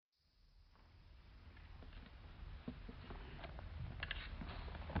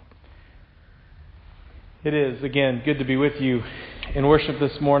It is, again, good to be with you in worship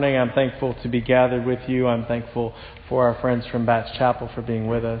this morning. I'm thankful to be gathered with you. I'm thankful for our friends from Batts Chapel for being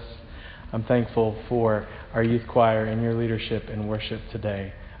with us. I'm thankful for our youth choir and your leadership in worship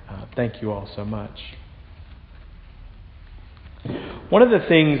today. Thank you all so much. One of the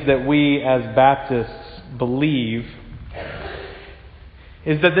things that we as Baptists believe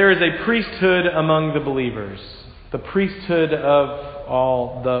is that there is a priesthood among the believers, the priesthood of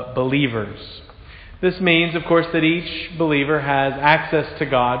all the believers. This means, of course, that each believer has access to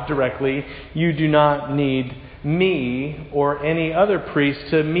God directly. You do not need me or any other priest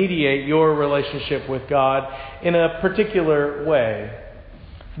to mediate your relationship with God in a particular way.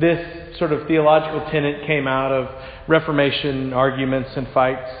 This sort of theological tenet came out of Reformation arguments and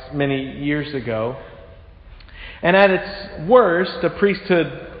fights many years ago. And at its worst, a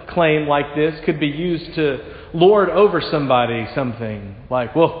priesthood claim like this could be used to lord over somebody something.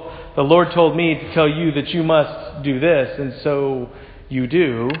 Like, well, the Lord told me to tell you that you must do this, and so you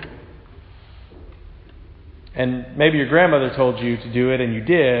do. And maybe your grandmother told you to do it, and you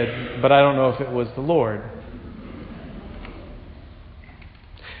did, but I don't know if it was the Lord.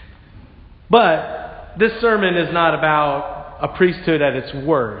 But this sermon is not about a priesthood at its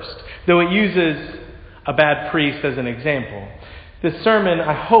worst, though it uses a bad priest as an example. This sermon,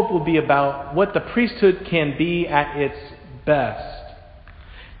 I hope, will be about what the priesthood can be at its best.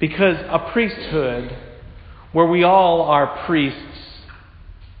 Because a priesthood where we all are priests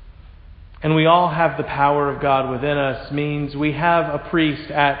and we all have the power of God within us means we have a priest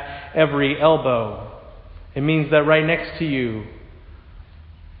at every elbow. It means that right next to you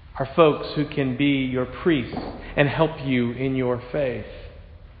are folks who can be your priests and help you in your faith.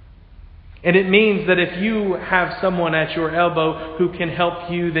 And it means that if you have someone at your elbow who can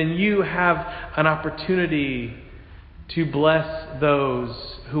help you, then you have an opportunity to bless those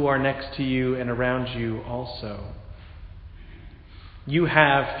who are next to you and around you also. You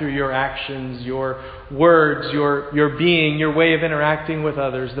have, through your actions, your words, your being, your way of interacting with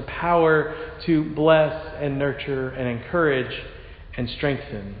others, the power to bless and nurture and encourage and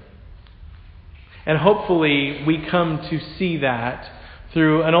strengthen. And hopefully we come to see that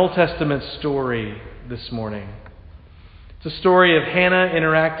through an Old Testament story this morning. It's a story of Hannah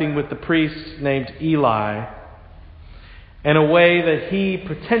interacting with the priest named Eli in a way that he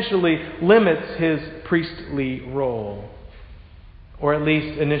potentially limits his priestly role, or at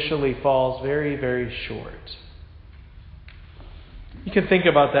least initially falls very, very short. You can think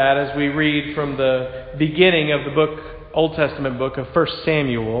about that as we read from the beginning of the Old Testament book of 1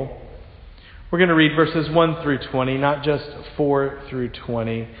 Samuel. We're going to read verses 1 through 20, not just 4 through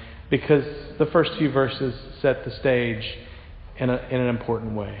 20, because the first few verses set the stage in an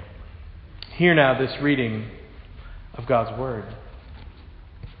important way. Hear now this reading of God's Word.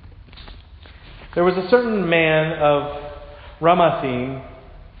 There was a certain man of Ramathaim,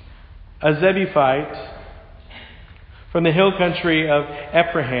 a Zebulite, from the hill country of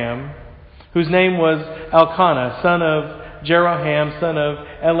Ephraim, whose name was Elkanah, son of Jeroham, son of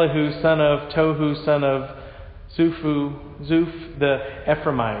Elihu, son of Tohu, son of Zuph the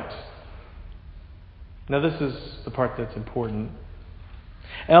Ephraimite. Now this is the part that's important.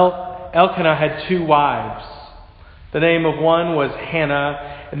 Elkanah had two wives. The name of one was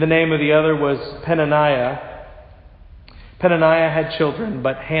Hannah, and the name of the other was Peninnah. Peninnah had children,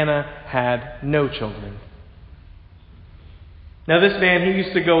 but Hannah had no children. Now this man, he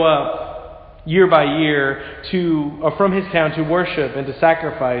used to go up year by year from his town to worship and to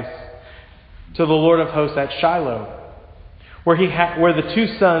sacrifice to the Lord of hosts at Shiloh, where the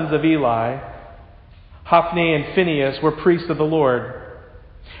two sons of Eli, Hophni and Phinehas, were priests of the Lord.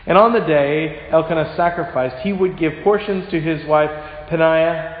 And on the day Elkanah sacrificed, he would give portions to his wife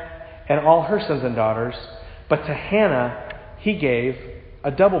Peninnah and all her sons and daughters, but to Hannah he gave a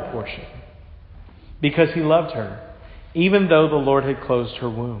double portion, because he loved her, even though the Lord had closed her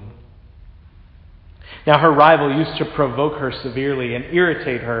womb. Now her rival used to provoke her severely and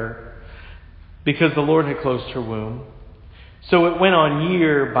irritate her, because the Lord had closed her womb. So it went on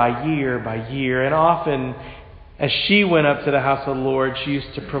year by year by year, and often as she went up to the house of the Lord, she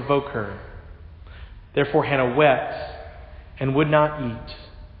used to provoke her. Therefore Hannah wept and would not eat.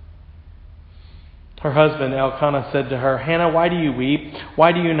 Her husband Elkanah said to her, "Hannah, why do you weep?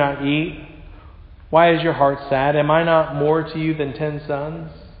 Why do you not eat? Why is your heart sad? Am I not more to you than 10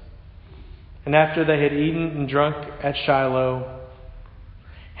 sons?" And after they had eaten and drunk at Shiloh,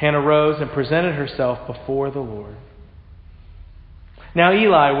 Hannah rose and presented herself before the Lord. Now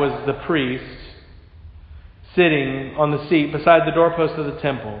Eli was the priest, sitting on the seat beside the doorpost of the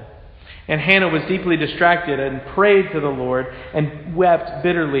temple. And Hannah was deeply distracted and prayed to the Lord and wept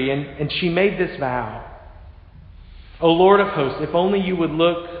bitterly. And she made this vow: O Lord of hosts, if only you would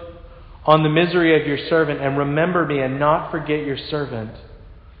look on the misery of your servant and remember me and not forget your servant,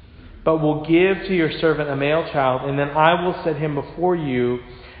 but will give to your servant a male child, and then I will set him before you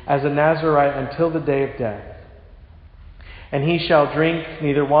as a Nazirite until the day of death. And he shall drink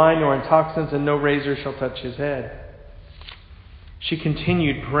neither wine nor intoxicants, and no razor shall touch his head." She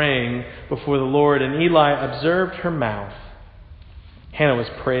continued praying before the Lord, and Eli observed her mouth. Hannah was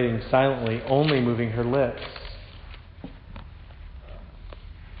praying silently, only moving her lips.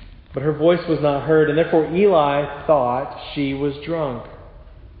 But her voice was not heard, and therefore Eli thought she was drunk.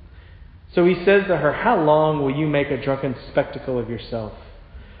 So he says to her, "How long will you make a drunken spectacle of yourself?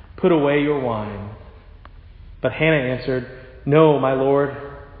 Put away your wine." But Hannah answered, "No, my Lord,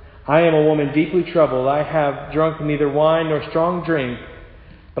 I am a woman deeply troubled. I have drunk neither wine nor strong drink,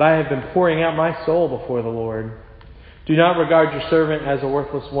 but I have been pouring out my soul before the Lord. Do not regard your servant as a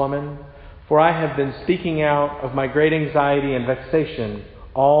worthless woman, for I have been speaking out of my great anxiety and vexation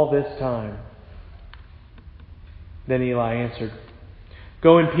all this time." Then Eli answered,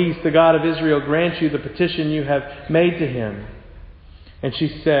 "Go in peace. The God of Israel grant you the petition you have made to him." And she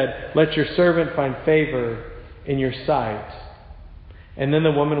said, "Let your servant find favor in your sight." And then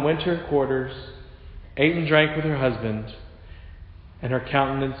the woman went to her quarters, ate and drank with her husband, and her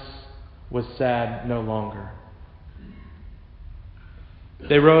countenance was sad no longer.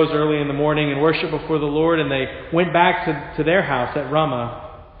 They rose early in the morning and worshipped before the Lord, and they went back to their house at Ramah.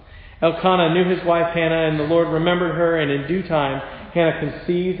 Elkanah knew his wife Hannah, and the Lord remembered her, and in due time Hannah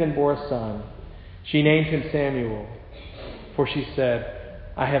conceived and bore a son. She named him Samuel, for she said,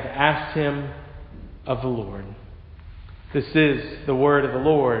 "I have asked him of the Lord." This is the word of the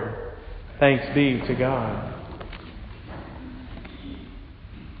Lord. Thanks be to God.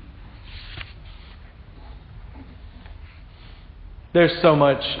 There's so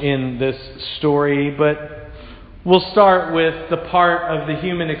much in this story, but we'll start with the part of the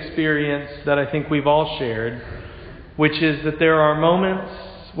human experience that I think we've all shared, which is that there are moments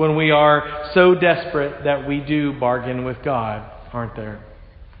when we are so desperate that we do bargain with God, aren't there?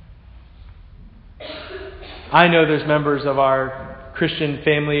 I know there's members of our Christian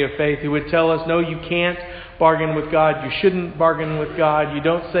family of faith who would tell us, "No, you can't bargain with God. You shouldn't bargain with God. You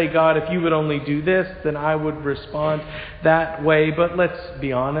don't say, 'God, if you would only do this, then I would respond that way.'" But let's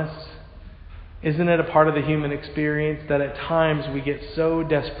be honest. Isn't it a part of the human experience that at times we get so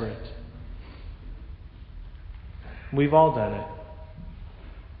desperate? We've all done it.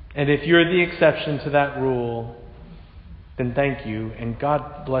 And if you're the exception to that rule, then thank you, and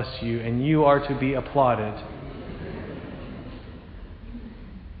God bless you, and you are to be applauded.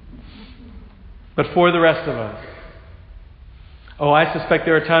 But for the rest of us, I suspect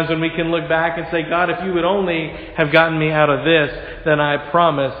there are times when we can look back and say, "God, if you would only have gotten me out of this, then I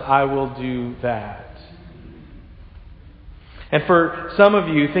promise I will do that." And for some of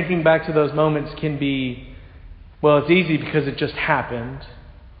you, thinking back to those moments can be, well, it's easy because it just happened.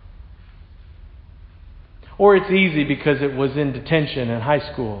 Or it's easy because it was in detention in high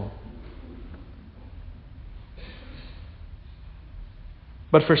school.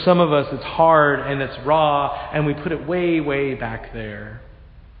 But for some of us, it's hard and it's raw, and we put it way, way back there.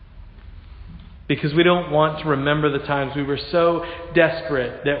 Because we don't want to remember the times we were so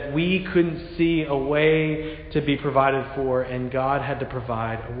desperate that we couldn't see a way to be provided for, and God had to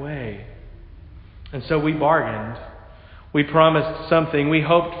provide a way. And so we bargained. We promised something. We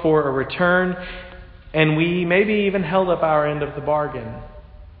hoped for a return, and we maybe even held up our end of the bargain.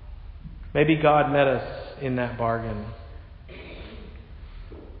 Maybe God met us in that bargain.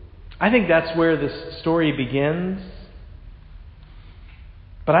 I think that's where this story begins.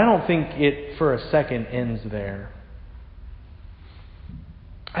 But I don't think it for a second ends there.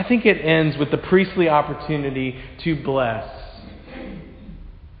 I think it ends with the priestly opportunity to bless.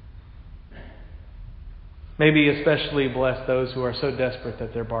 Maybe especially bless those who are so desperate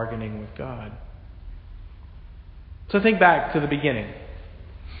that they're bargaining with God. So think back to the beginning.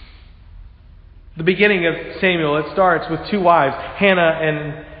 The beginning of Samuel, it starts with two wives,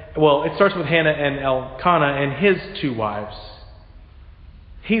 it starts with Hannah and Elkanah and his two wives.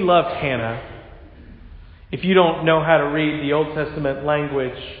 He loved Hannah. If you don't know how to read the Old Testament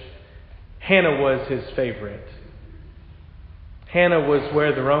language, Hannah was his favorite. Hannah was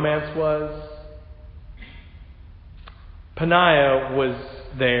where the romance was. Peninnah was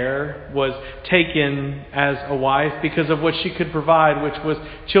taken as a wife because of what she could provide, which was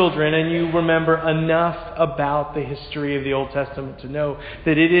children. And you remember enough about the history of the Old Testament to know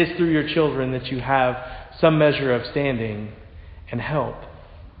that it is through your children that you have some measure of standing and help.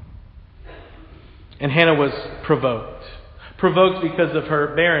 And Hannah was provoked. Provoked because of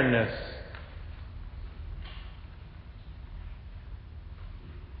her barrenness.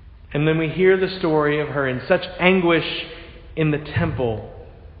 And then we hear the story of her in such anguish in the temple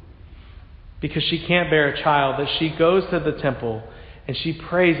because she can't bear a child, that she goes to the temple and she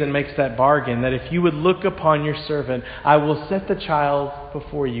prays and makes that bargain that if you would look upon your servant, I will set the child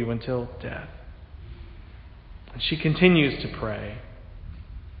before you until death. And she continues to pray.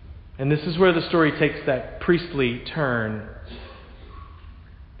 And this is where the story takes that priestly turn.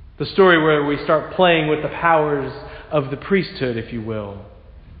 The story where we start playing with the powers of the priesthood, if you will.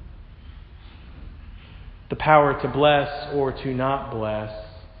 The power to bless or to not bless,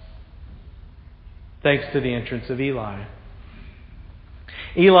 thanks to the entrance of Eli.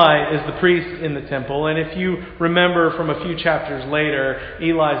 Eli is the priest in the temple, and if you remember from a few chapters later,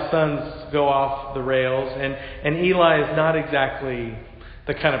 Eli's sons go off the rails, and Eli is not exactly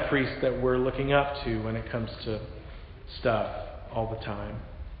the kind of priest that we're looking up to when it comes to stuff all the time.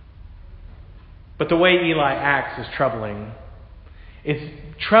 But the way Eli acts is troubling.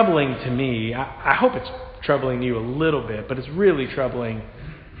 It's troubling to me. I hope it's troubling you a little bit, but it's really troubling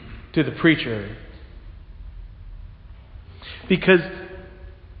to the preacher. Because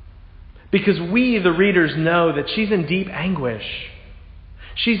we, the readers, know that she's in deep anguish.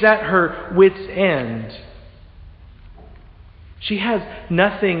 She's at her wit's end. She has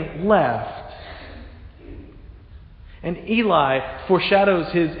nothing left. And Eli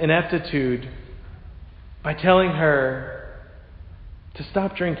foreshadows his ineptitude by telling her to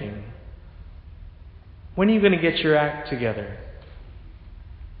stop drinking. When are you going to get your act together?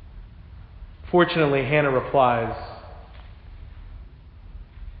 Fortunately, Hannah replies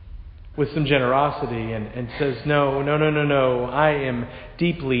with some generosity and says, No. I am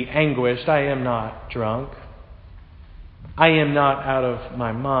deeply anguished. I am not drunk. I am not out of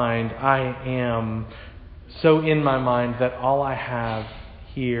my mind. I am so in my mind that all I have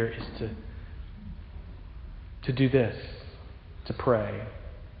here is to do this, to pray.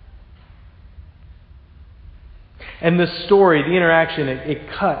 And the story, the interaction, it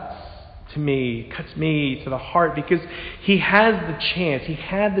cuts me to the heart, because he had the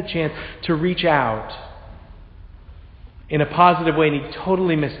chance to reach out in a positive way, and he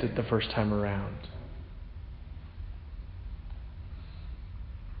totally missed it the first time around.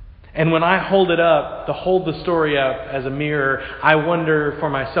 And when I hold the story up as a mirror, I wonder for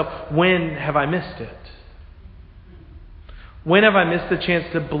myself, when have I missed it? When have I missed the chance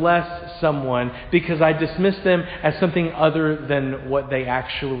to bless someone because I dismissed them as something other than what they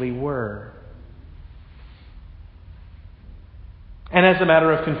actually were? And as a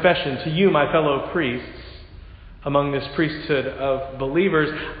matter of confession to you, my fellow priests, among this priesthood of believers,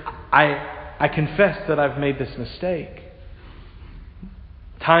 I confess that I've made this mistake.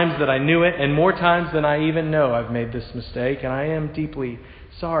 Times that I knew it, and more times than I even know I've made this mistake, and I am deeply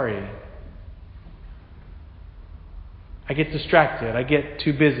sorry. I get distracted. I get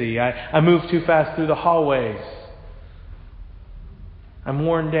too busy. I move too fast through the hallways. I'm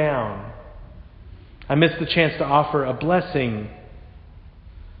worn down. I miss the chance to offer a blessing.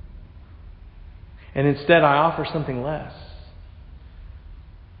 And instead I offer something less.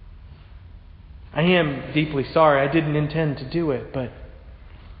 I am deeply sorry. I didn't intend to do it, but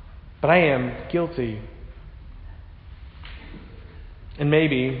I am guilty. And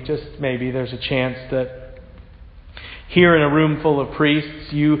maybe, just maybe, there's a chance that here in a room full of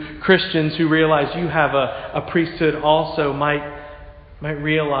priests, you Christians who realize you have a priesthood also might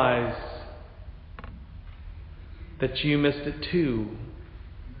realize that you missed it too,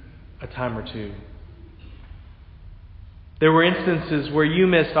 a time or two. There were instances where you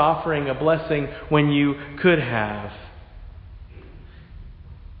missed offering a blessing when you could have.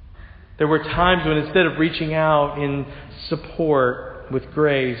 There were times when instead of reaching out in support with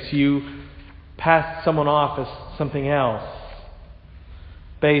grace, you passed someone off as something else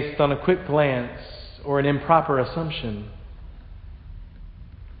based on a quick glance or an improper assumption.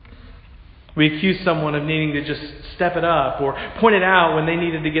 We accuse someone of needing to just step it up or point it out when they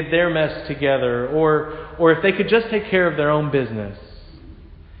needed to get their mess together, or if they could just take care of their own business.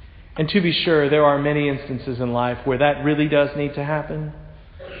 And to be sure, there are many instances in life where that really does need to happen,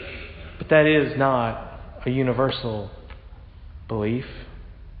 but that is not a universal belief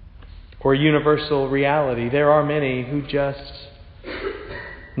or a universal reality. There are many who just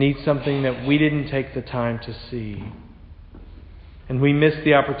need something that we didn't take the time to see. And we miss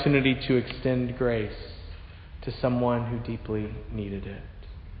the opportunity to extend grace to someone who deeply needed it.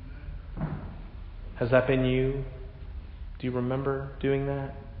 Has that been you? Do you remember doing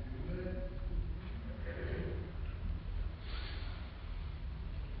that?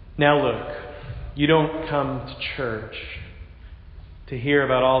 Now look, you don't come to church to hear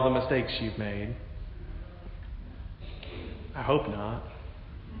about all the mistakes you've made. I hope not.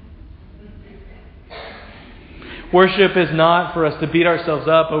 Worship is not for us to beat ourselves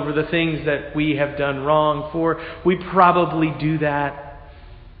up over the things that we have done wrong, for we probably do that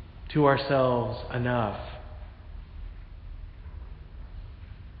to ourselves enough.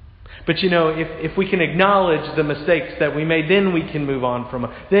 But if we can acknowledge the mistakes that we made, then we can move on from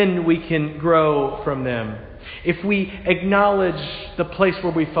them. Then we can grow from them. If we acknowledge the place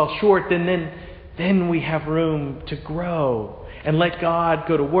where we fell short, then we have room to grow and let God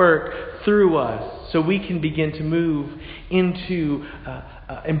go to work through us so we can begin to move into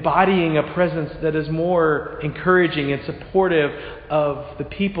embodying a presence that is more encouraging and supportive of the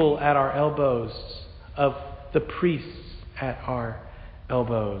people at our elbows, of the priests at our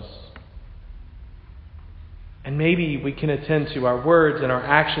elbows. And maybe we can attend to our words and our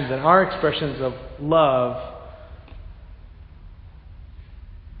actions and our expressions of love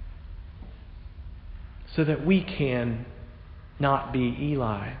so that we can not be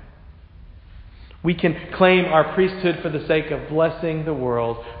Eli. We can claim our priesthood for the sake of blessing the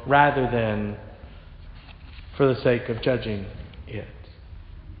world rather than for the sake of judging it.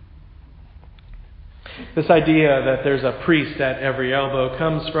 This idea that there's a priest at every elbow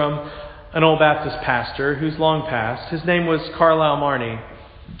comes from an old Baptist pastor who's long passed. His name was Carlisle Marney.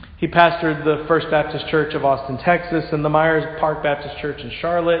 He pastored the First Baptist Church of Austin, Texas, and the Myers Park Baptist Church in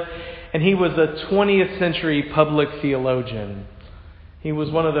Charlotte. And he was a 20th century public theologian. He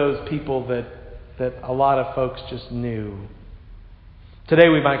was one of those people that a lot of folks just knew. Today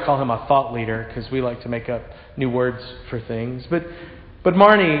we might call him a thought leader because we like to make up new words for things. But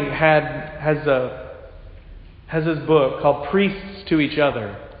Marney has his book called Priests to Each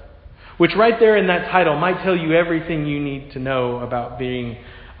Other, which right there in that title might tell you everything you need to know about being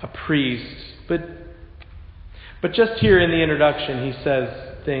a priest. But just here in the introduction, he says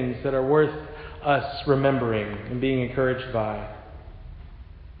things that are worth us remembering and being encouraged by.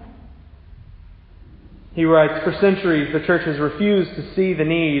 He writes, "For centuries, the church has refused to see the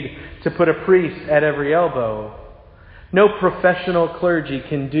need to put a priest at every elbow. No professional clergy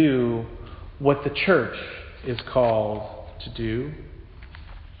can do what the church is called to do.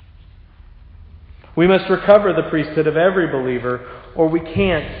 We must recover the priesthood of every believer, or we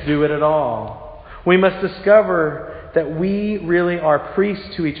can't do it at all. We must discover that we really are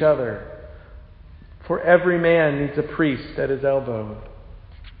priests to each other, for every man needs a priest at his elbow."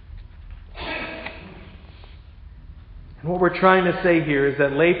 And what we're trying to say here is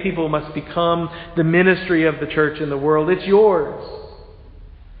that lay people must become the ministry of the church in the world. It's yours.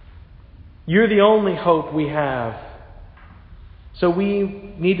 You're the only hope we have. So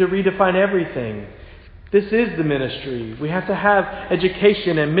we need to redefine everything. This is the ministry. We have to have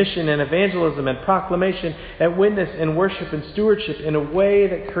education and mission and evangelism and proclamation and witness and worship and stewardship in a way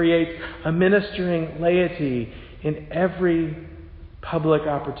that creates a ministering laity in every public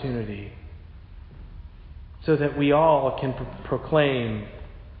opportunity so that we all can proclaim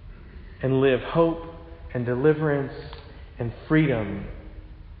and live hope and deliverance and freedom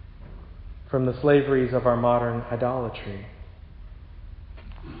from the slaveries of our modern idolatry.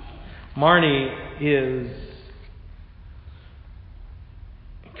 Marney is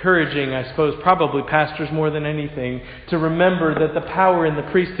encouraging, I suppose, probably pastors more than anything, to remember that the power in the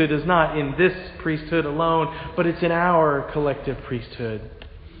priesthood is not in this priesthood alone, but it's in our collective priesthood.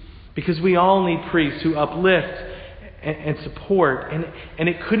 Because we all need priests who uplift and support. And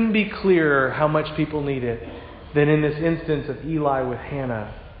it couldn't be clearer how much people need it than in this instance of Eli with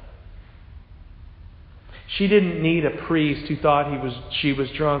Hannah. She didn't need a priest who thought she was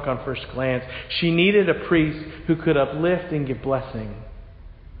drunk on first glance. She needed a priest who could uplift and give blessing,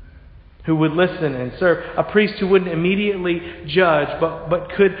 who would listen and serve. A priest who wouldn't immediately judge, but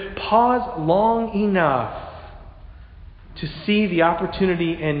could pause long enough to see the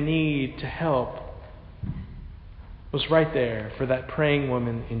opportunity and need to help was right there for that praying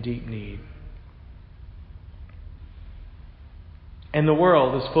woman in deep need. And the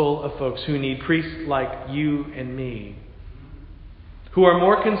world is full of folks who need priests like you and me, who are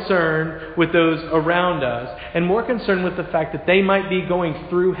more concerned with those around us and more concerned with the fact that they might be going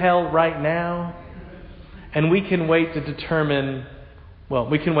through hell right now. And we can wait to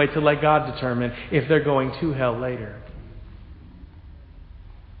let God determine if they're going to hell later.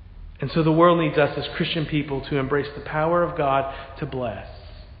 And so the world needs us as Christian people to embrace the power of God to bless,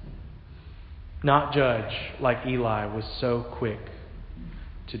 not judge like Eli was so quick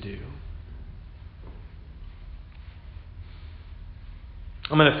to do.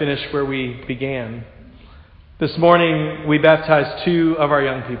 I'm going to finish where we began. This morning we baptized two of our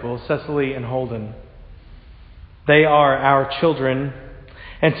young people, Cecily and Holden. They are our children,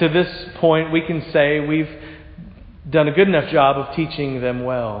 and to this point we can say we've done a good enough job of teaching them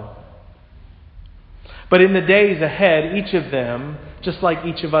well. But in the days ahead, each of them, just like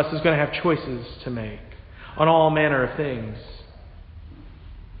each of us, is going to have choices to make on all manner of things.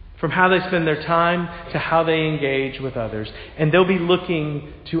 From how they spend their time to how they engage with others. And they'll be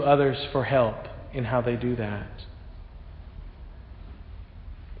looking to others for help in how they do that.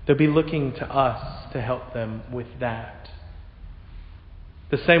 They'll be looking to us to help them with that.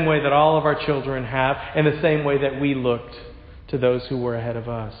 The same way that all of our children have, and the same way that we looked to those who were ahead of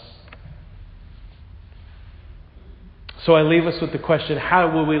us. So I leave us with the question,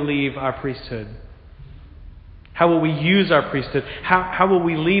 how will we leave our priesthood? How will we use our priesthood? How will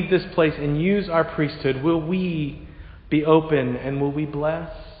we leave this place and use our priesthood? Will we be open and will we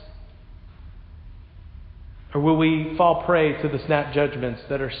bless? Or will we fall prey to the snap judgments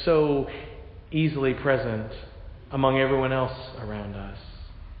that are so easily present among everyone else around us?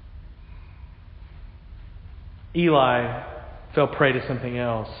 Eli fell prey to something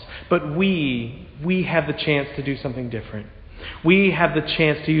else. But we have the chance to do something different. We have the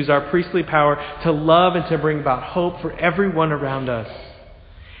chance to use our priestly power to love and to bring about hope for everyone around us.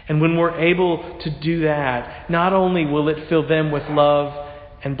 And when we're able to do that, not only will it fill them with love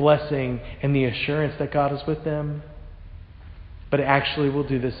and blessing and the assurance that God is with them, but it actually will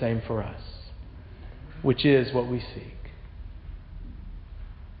do the same for us, which is what we seek.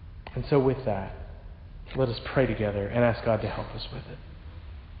 And so with that, let us pray together and ask God to help us with it.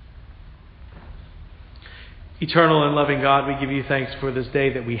 Eternal and loving God, we give you thanks for this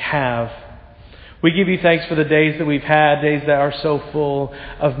day that we have. We give you thanks for the days that we've had, days that are so full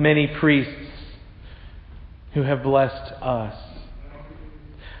of many priests who have blessed us.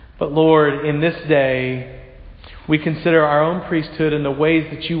 But Lord, in this day, we consider our own priesthood and the ways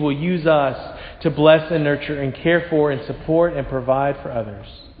that you will use us to bless and nurture and care for and support and provide for others.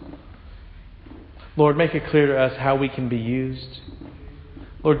 Lord, make it clear to us how we can be used.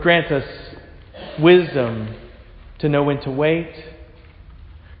 Lord, grant us wisdom to know when to wait.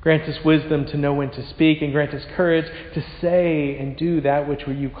 Grant us wisdom to know when to speak, and grant us courage to say and do that which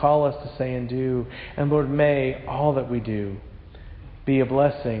you call us to say and do. And Lord, may all that we do be a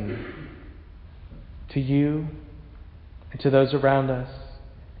blessing to you and to those around us,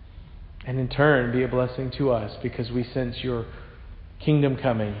 and in turn be a blessing to us because we sense your kingdom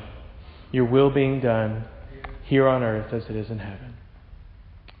coming, your will being done here on earth as it is in heaven.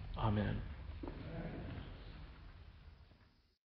 Amen.